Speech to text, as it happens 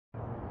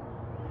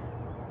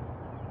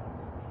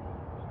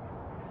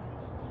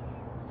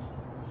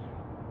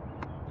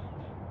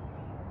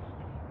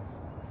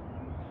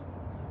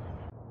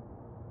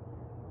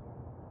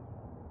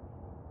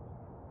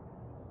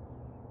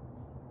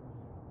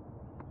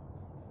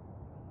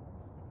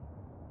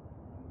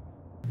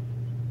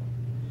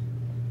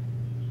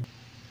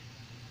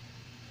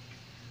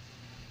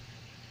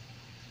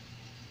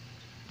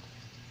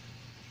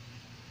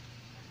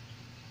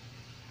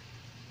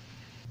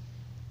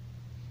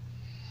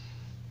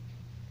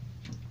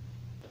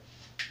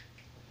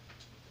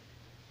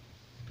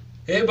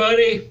Hey,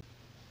 buddy.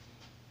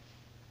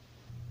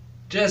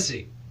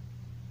 Jesse.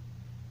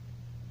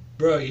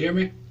 Bro, you hear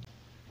me?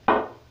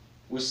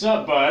 What's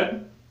up,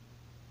 bud?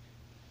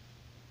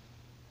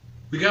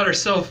 We got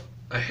ourselves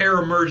a hair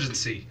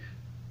emergency.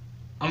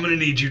 I'm gonna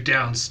need you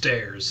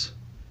downstairs.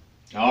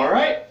 All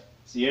right.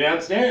 See you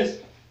downstairs.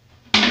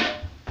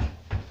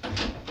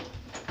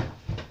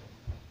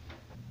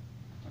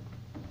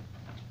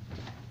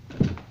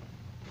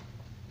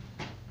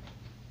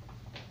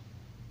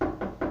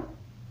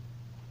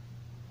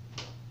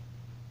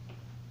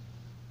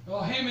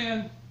 Oh, hey,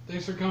 man.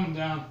 Thanks for coming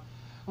down.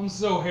 I'm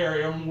so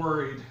hairy. I'm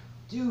worried.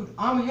 Dude,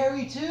 I'm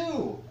hairy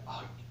too.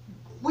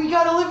 We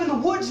gotta live in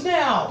the woods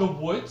now. The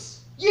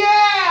woods?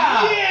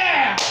 Yeah!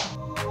 Yeah!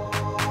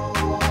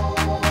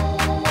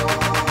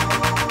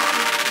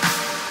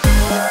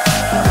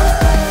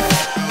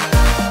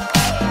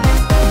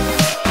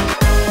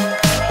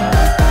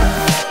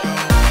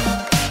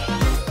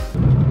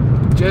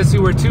 Jesse,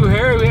 we're too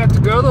hairy. We have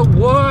to go to the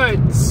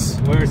woods.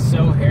 We're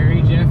so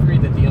hairy, Jeffrey,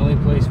 that the only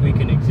place we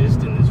can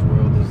exist in this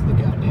world is the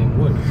goddamn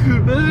woods.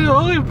 That's the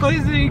only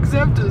place they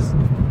accept us.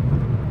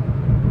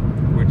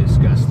 We're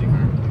disgusting,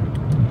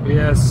 aren't we?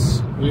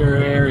 Yes, we are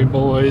hairy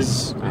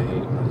boys. I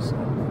hate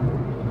myself.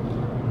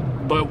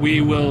 But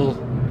we will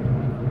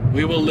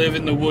live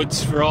in the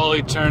woods for all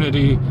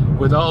eternity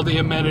with all the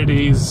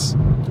amenities,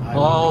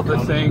 all the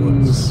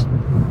things.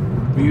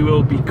 We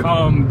will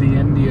become the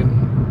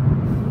Indian.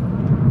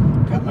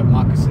 Got my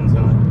moccasins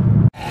on.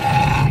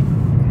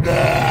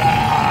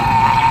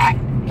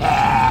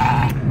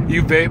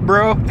 You vape,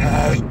 bro?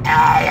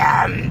 I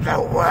am the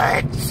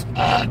woods.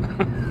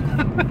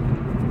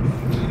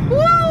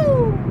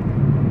 Woo!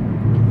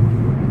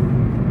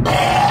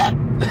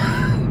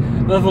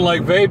 Nothing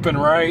like vaping,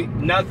 right?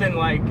 Nothing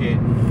like it.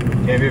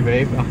 You have your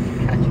vape?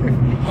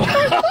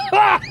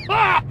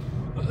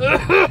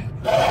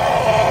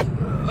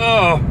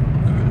 Oh,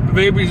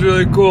 vaping's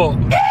really cool.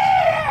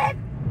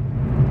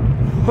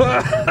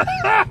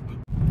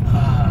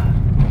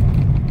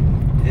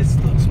 This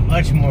looks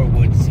much more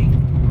woodsy.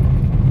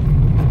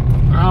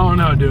 I don't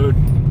know, dude.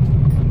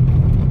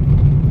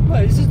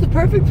 Well, this is the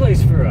perfect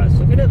place for us.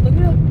 Look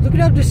at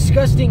how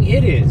disgusting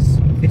it is.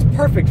 It's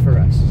perfect for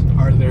us.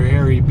 Are there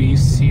hairy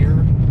beasts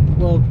here?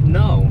 Well,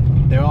 no,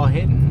 they're all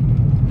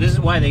hidden. This is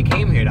why they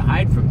came here, to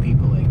hide from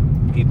people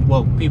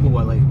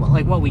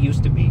like what we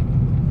used to be.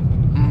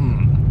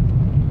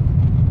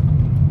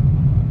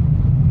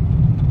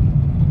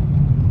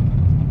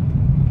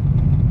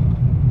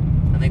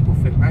 I think we'll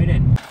fit right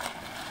in.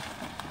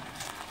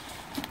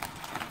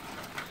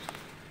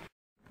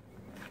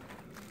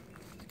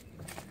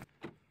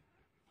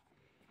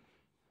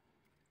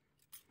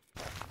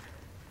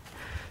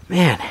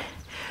 Man,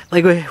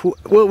 like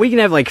we can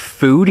have like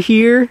food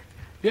here.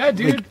 Yeah,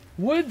 dude.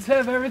 Woods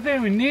have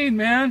everything we need,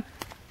 man.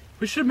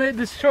 We should have made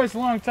this choice a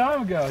long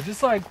time ago.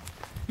 Just like,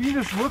 you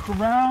just look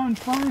around,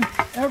 find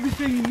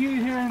everything you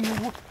need here in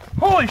the woods.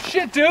 Holy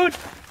shit, dude!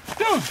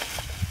 Dude!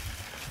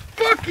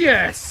 Fuck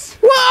yes!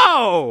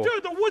 Whoa!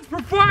 Dude, the woods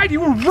provide,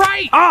 you were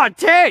right! Oh,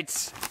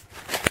 tits!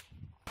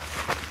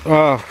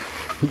 Oh,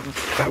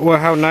 well,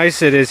 how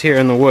nice it is here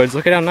in the woods.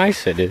 Look at how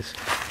nice it is.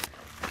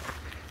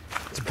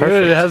 It's perfect.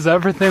 Dude, it has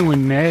everything we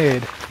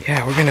need.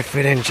 Yeah, we're gonna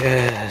fit in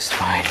just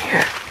fine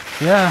here.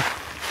 Yeah.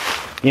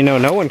 You know,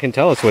 no one can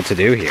tell us what to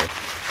do here.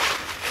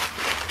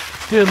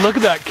 Dude, look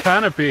at that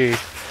canopy.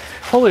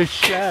 Holy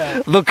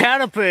shit. The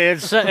canopy,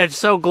 it's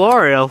so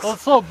glorious. Oh,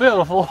 it's so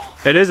beautiful.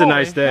 It is a Holy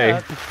nice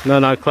day. shit. No,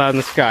 not a cloud in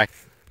the sky.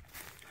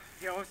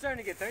 Yo, I'm starting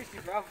to get thirsty,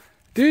 bro.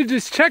 Dude,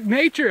 just check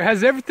nature. It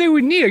has everything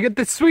we need. I get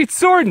the sweet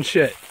sword and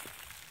shit.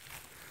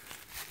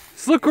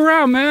 Just look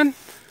around, man.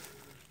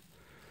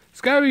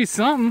 It's gotta be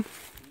something.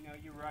 You know,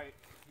 you're right.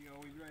 You're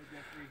always right,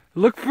 Jeffrey.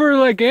 Look for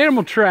like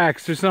animal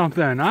tracks or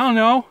something. I don't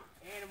know.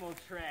 Animal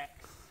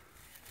tracks.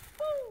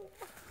 Woo!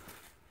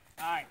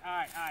 Alright.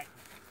 Let's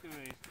do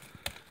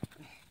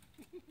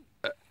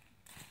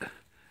this.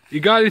 You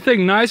got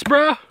anything nice,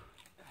 bro?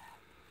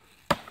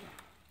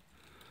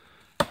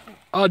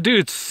 Oh,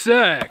 dude,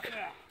 sick.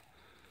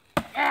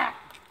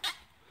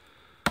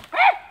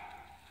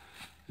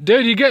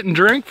 Dude, you getting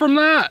drink from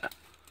that?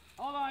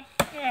 Hold on.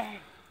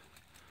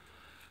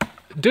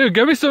 Dude,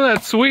 give me some of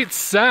that sweet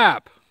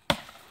sap.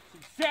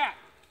 Sap.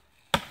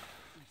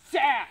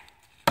 Sap.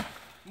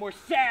 More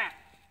sap.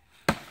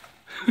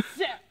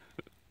 Sap.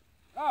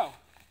 Oh.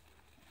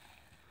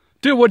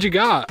 Dude, what you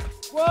got?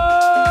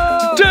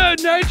 Whoa!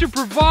 Dude, nature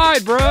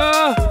provide, bro.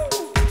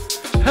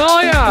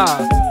 Hell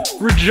yeah.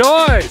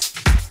 Rejoice.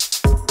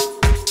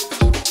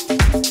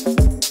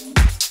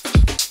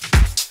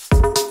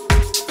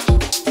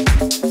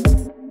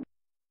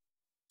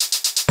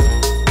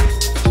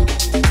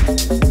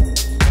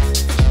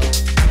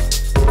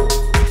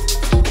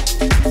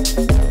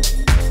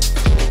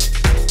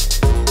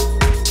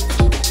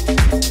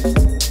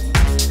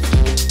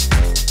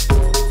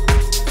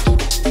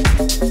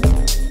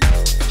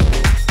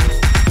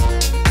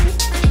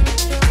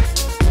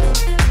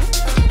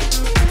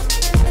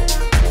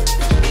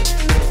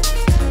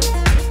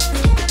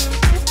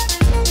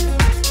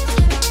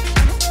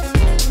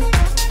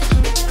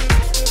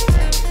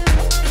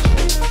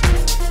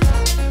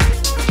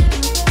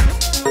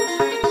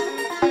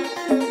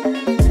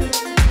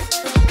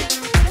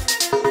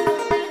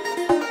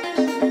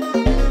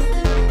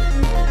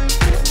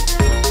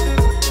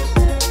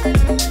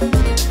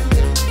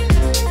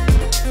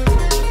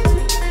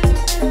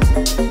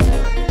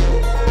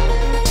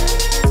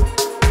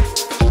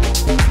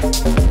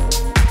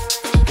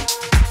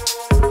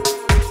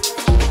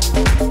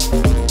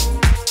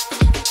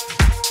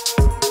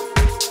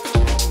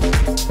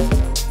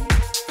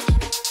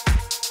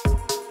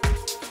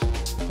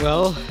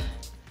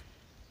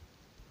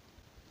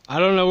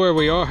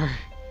 are.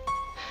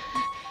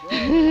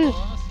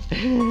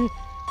 Bro,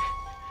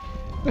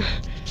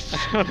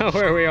 I don't know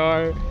where we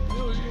are. dude,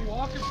 we've been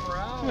walking for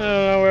I hours. don't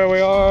know where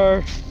we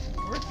are.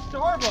 Where's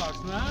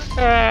Starbucks, man?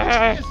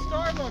 Ah, Get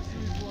Starbucks in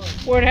these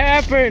woods. what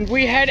happened?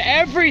 We had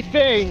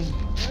everything.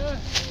 Yeah.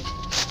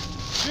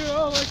 Dude, I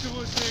don't like the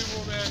wood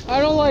table, man. I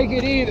don't like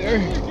it either.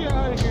 Let's get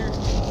out of here.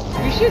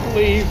 We should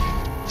leave.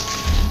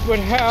 But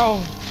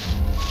how?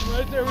 I'm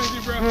right there with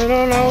you, bro. I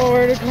don't know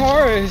where the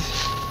car is.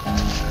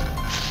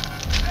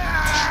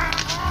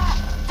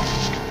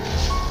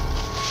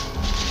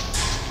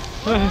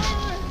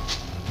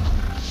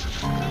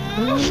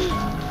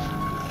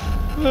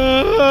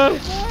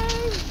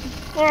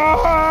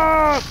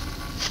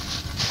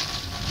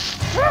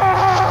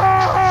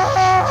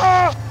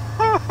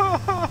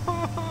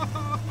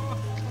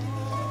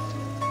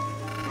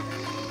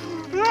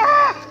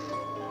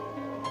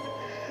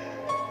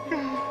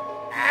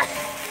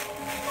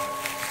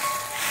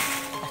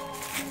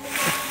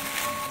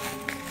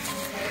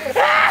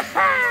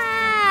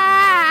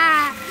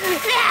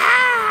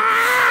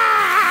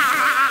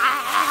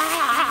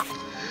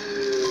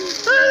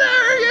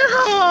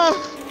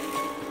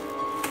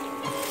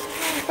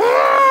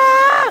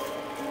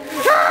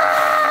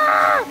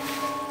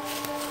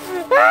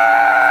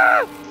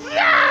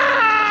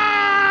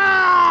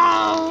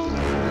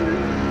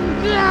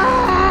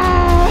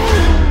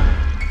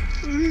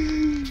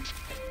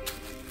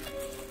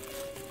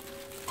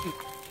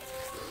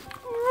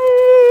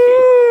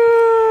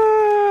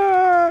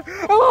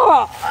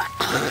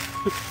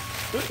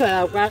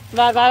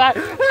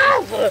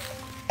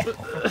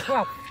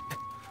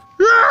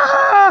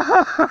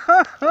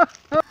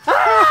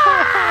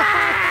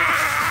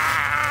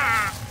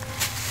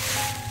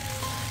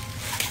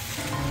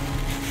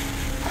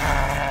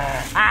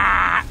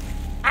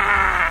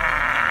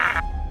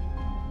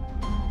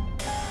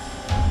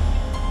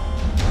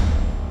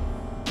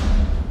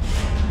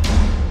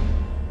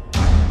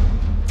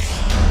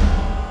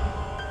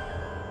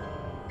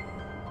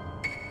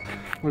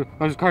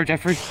 Where's the car,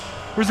 Jeffrey?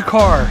 Where's the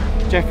car?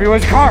 Jeffrey,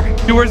 where's the car?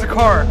 Dude, where's the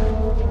car?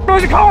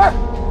 Where's the car?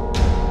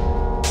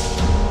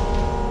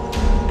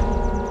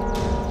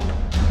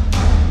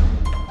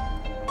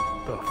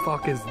 The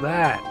fuck is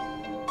that?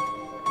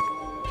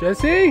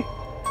 Jesse?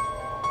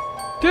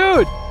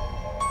 Dude!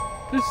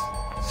 There's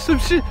some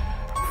shit.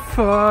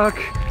 Fuck.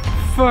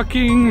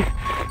 Fucking.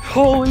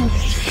 Holy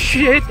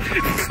shit.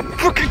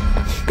 Fucking.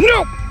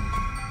 No!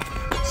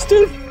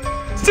 Stay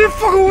the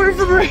fuck away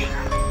from me!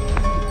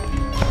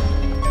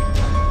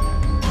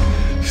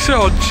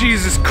 So,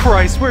 Jesus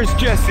Christ, where's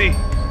Jesse?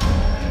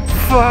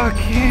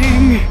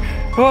 Fucking.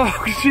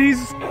 Oh,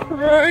 Jesus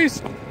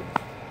Christ.